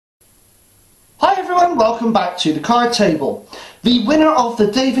everyone, welcome back to the card table. The winner of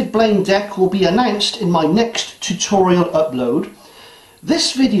the David Blaine deck will be announced in my next tutorial upload.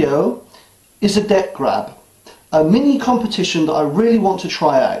 This video is a deck grab, a mini competition that I really want to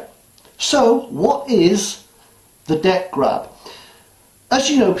try out. So what is the deck grab? As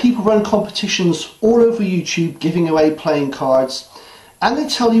you know, people run competitions all over YouTube giving away playing cards, and they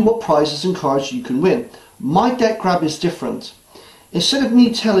tell you what prizes and cards you can win. My deck grab is different. Instead of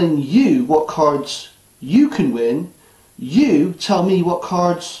me telling you what cards you can win, you tell me what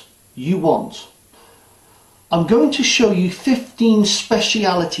cards you want. I'm going to show you 15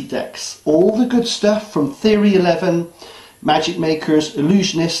 speciality decks, all the good stuff from Theory 11, Magic Makers,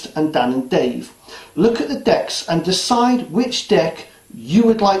 Illusionist and Dan and Dave. Look at the decks and decide which deck you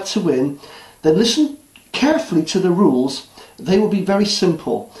would like to win, then listen carefully to the rules. They will be very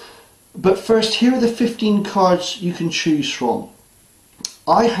simple. But first, here are the 15 cards you can choose from.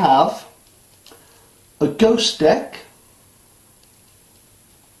 I have a Ghost deck,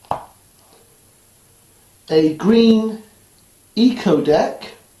 a green Eco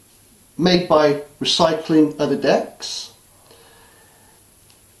deck made by recycling other decks,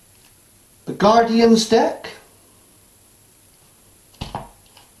 a Guardians deck,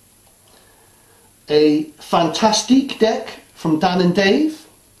 a Fantastique deck from Dan and Dave.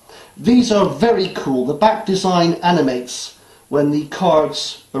 These are very cool. The back design animates when the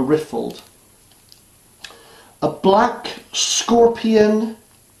cards are riffled. A black Scorpion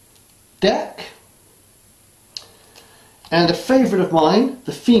deck. And a favourite of mine,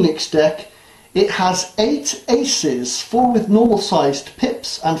 the Phoenix deck. It has 8 aces, 4 with normal sized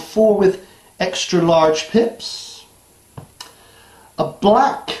pips and 4 with extra large pips. A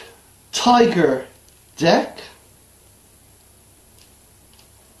black Tiger deck.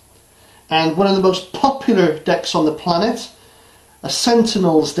 And one of the most popular decks on the planet, a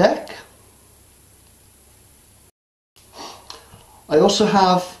Sentinels deck. I also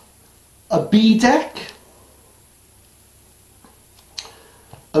have a B deck,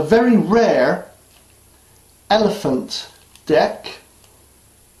 a very rare Elephant deck.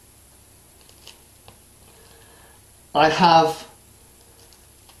 I have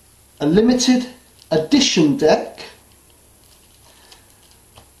a limited edition deck.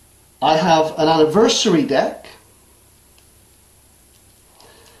 I have an anniversary deck.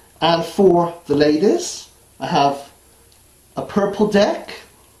 And for the ladies, I have a purple deck.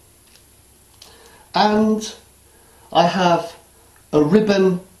 And I have a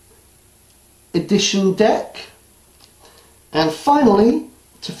ribbon edition deck. And finally,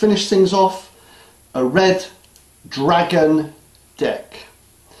 to finish things off, a red dragon deck.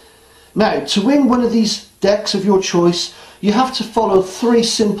 Now, to win one of these decks of your choice, you have to follow 3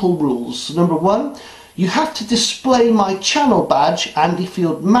 simple rules. Number 1, you have to display my channel badge, Andy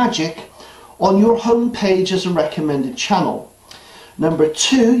Field Magic, on your home page as a recommended channel. Number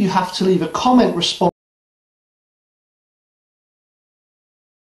 2, you have to leave a comment response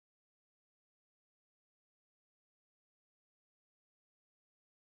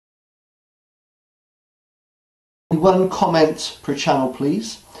one comment per channel,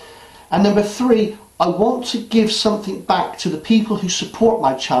 please. And number 3, I want to give something back to the people who support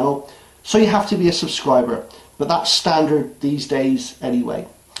my channel, so you have to be a subscriber, but that's standard these days anyway.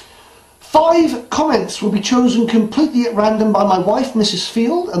 5 comments will be chosen completely at random by my wife, Mrs.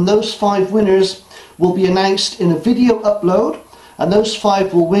 Field, and those 5 winners will be announced in a video upload, and those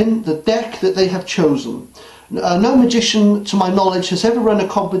 5 will win the deck that they have chosen. No magician, to my knowledge, has ever run a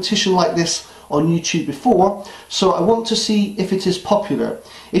competition like this on YouTube before, so I want to see if it is popular.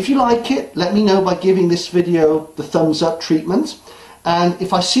 If you like it, let me know by giving this video the thumbs up treatment, and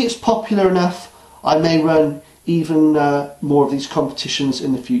if I see it's popular enough, I may run even more of these competitions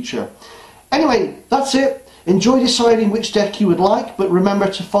in the future. Anyway, that's it. Enjoy deciding which deck you would like, but remember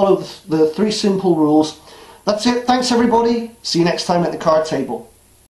to follow the 3 simple rules. That's it. Thanks everybody. See you next time at the card table.